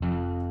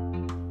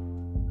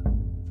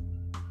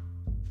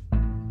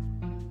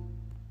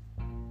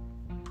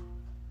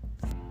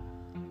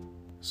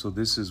So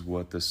this is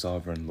what the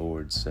sovereign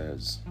Lord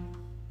says.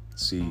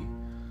 See,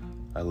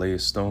 I lay a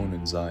stone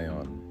in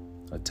Zion,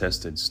 a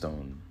tested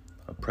stone,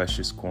 a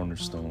precious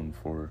cornerstone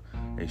for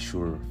a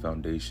sure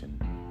foundation.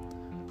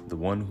 The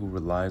one who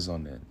relies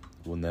on it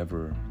will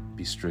never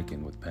be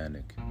stricken with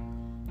panic.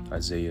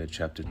 Isaiah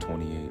chapter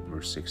 28,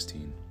 verse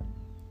 16.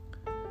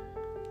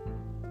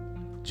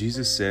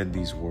 Jesus said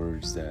these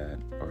words that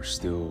are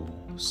still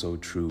so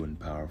true and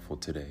powerful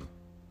today.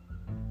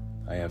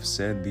 I have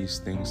said these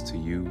things to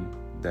you,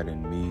 that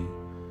in me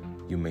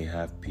you may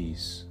have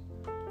peace.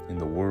 In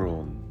the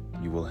world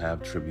you will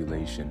have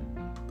tribulation,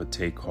 but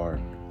take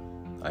heart,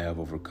 I have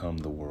overcome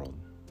the world.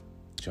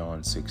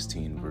 John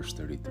 16, verse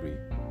 33.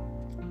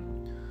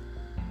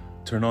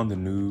 Turn on the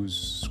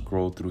news,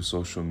 scroll through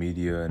social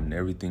media, and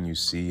everything you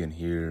see and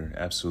hear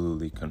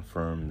absolutely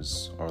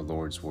confirms our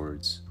Lord's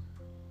words.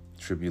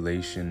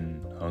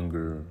 Tribulation,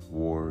 hunger,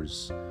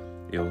 wars,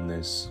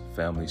 illness,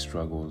 family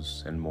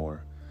struggles, and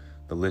more.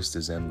 The list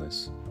is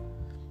endless.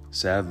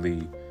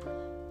 Sadly,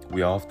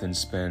 we often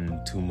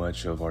spend too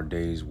much of our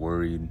days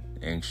worried,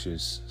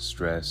 anxious,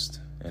 stressed,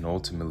 and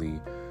ultimately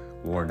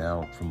worn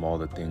out from all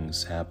the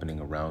things happening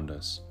around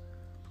us.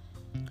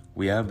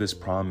 We have this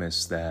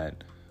promise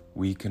that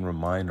we can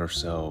remind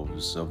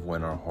ourselves of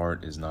when our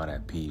heart is not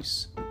at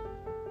peace.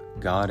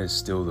 God is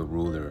still the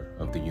ruler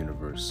of the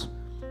universe,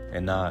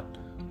 and not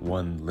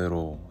one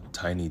little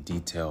tiny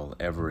detail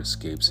ever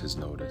escapes his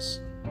notice.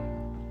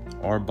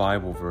 Our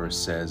Bible verse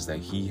says that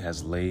he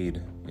has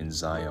laid in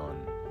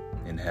Zion,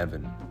 in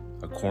heaven,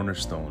 a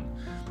cornerstone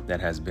that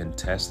has been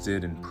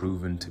tested and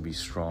proven to be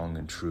strong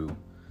and true.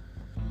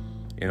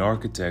 In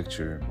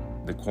architecture,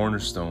 the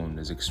cornerstone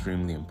is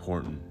extremely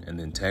important, and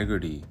the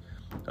integrity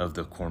of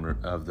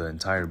the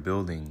entire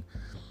building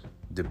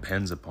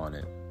depends upon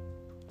it.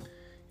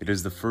 It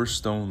is the first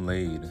stone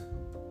laid,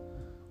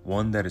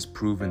 one that is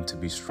proven to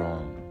be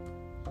strong.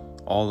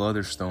 All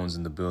other stones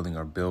in the building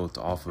are built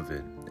off of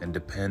it and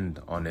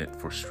depend on it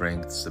for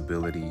strength,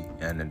 stability,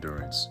 and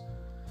endurance.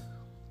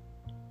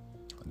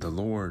 The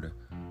Lord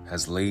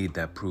has laid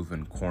that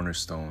proven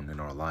cornerstone in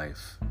our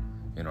life,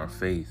 in our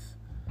faith.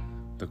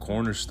 The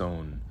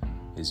cornerstone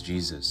is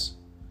Jesus.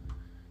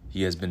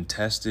 He has been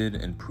tested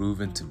and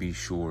proven to be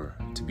sure,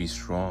 to be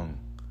strong.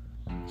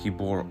 He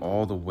bore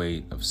all the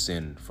weight of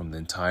sin from the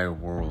entire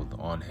world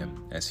on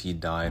him as he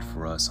died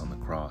for us on the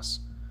cross.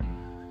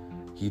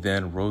 He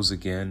then rose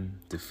again,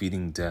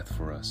 defeating death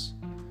for us.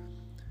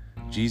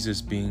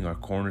 Jesus being our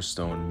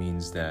cornerstone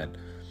means that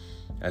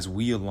as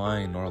we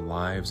align our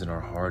lives and our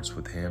hearts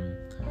with him,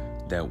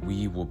 that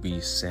we will be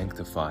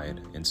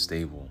sanctified and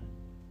stable.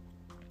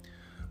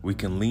 We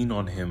can lean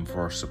on him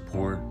for our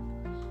support,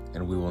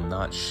 and we will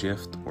not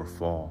shift or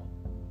fall.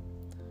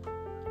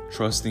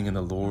 Trusting in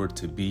the Lord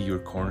to be your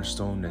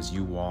cornerstone as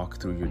you walk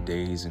through your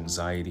days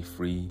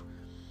anxiety-free,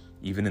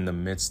 even in the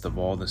midst of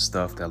all the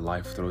stuff that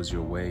life throws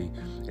your way,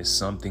 is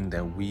something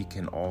that we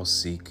can all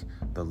seek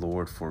the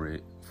Lord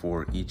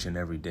for each and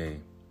every day.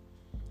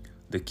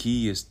 The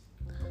key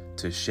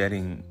to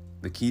shedding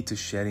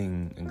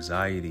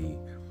anxiety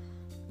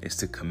is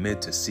to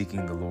commit to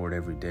seeking the Lord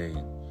every day,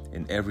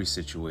 in every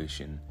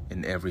situation,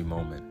 in every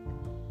moment.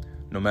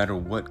 No matter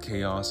what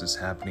chaos is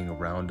happening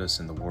around us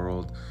in the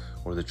world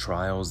or the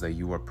trials that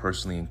you are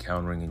personally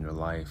encountering in your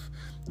life,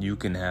 you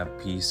can have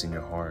peace in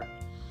your heart.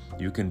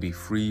 You can be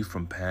free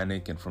from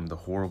panic and from the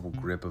horrible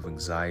grip of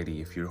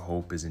anxiety if your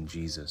hope is in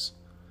Jesus.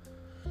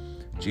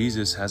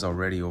 Jesus has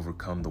already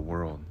overcome the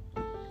world.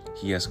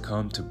 He has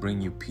come to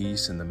bring you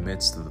peace in the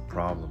midst of the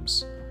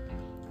problems.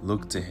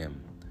 Look to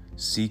him,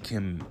 seek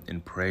him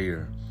in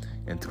prayer,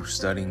 and through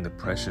studying the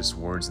precious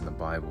words in the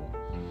Bible.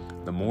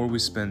 The more we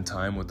spend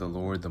time with the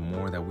Lord, the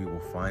more that we will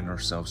find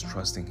ourselves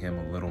trusting him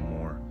a little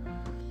more,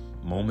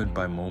 moment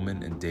by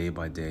moment and day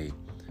by day.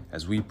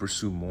 As we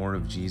pursue more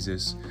of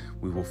Jesus,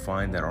 we will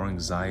find that our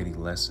anxiety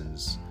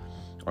lessens,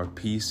 our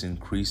peace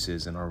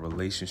increases, and our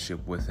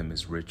relationship with him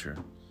is richer.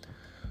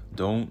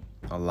 Don't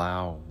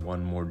allow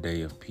one more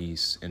day of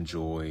peace and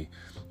joy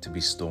to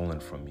be stolen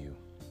from you.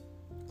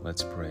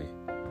 Let's pray.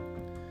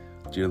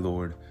 Dear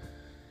Lord,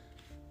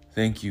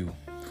 thank you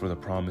for the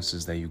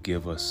promises that you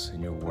give us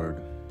in your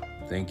word.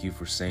 Thank you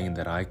for saying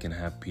that I can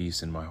have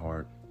peace in my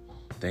heart.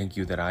 Thank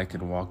you that I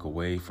can walk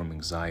away from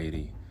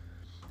anxiety.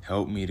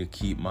 Help me to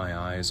keep my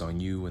eyes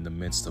on you in the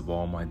midst of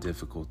all my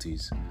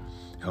difficulties.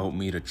 Help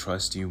me to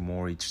trust you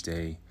more each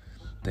day.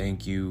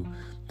 Thank you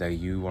that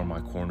you are my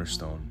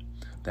cornerstone,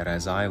 that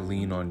as I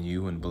lean on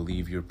you and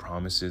believe your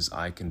promises,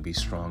 I can be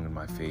strong in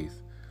my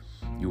faith.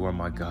 You are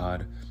my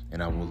God,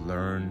 and I will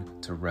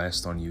learn to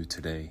rest on you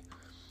today.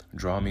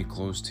 Draw me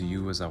close to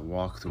you as I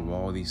walk through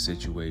all these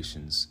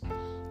situations.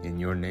 In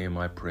your name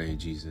I pray,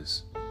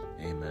 Jesus.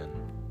 Amen.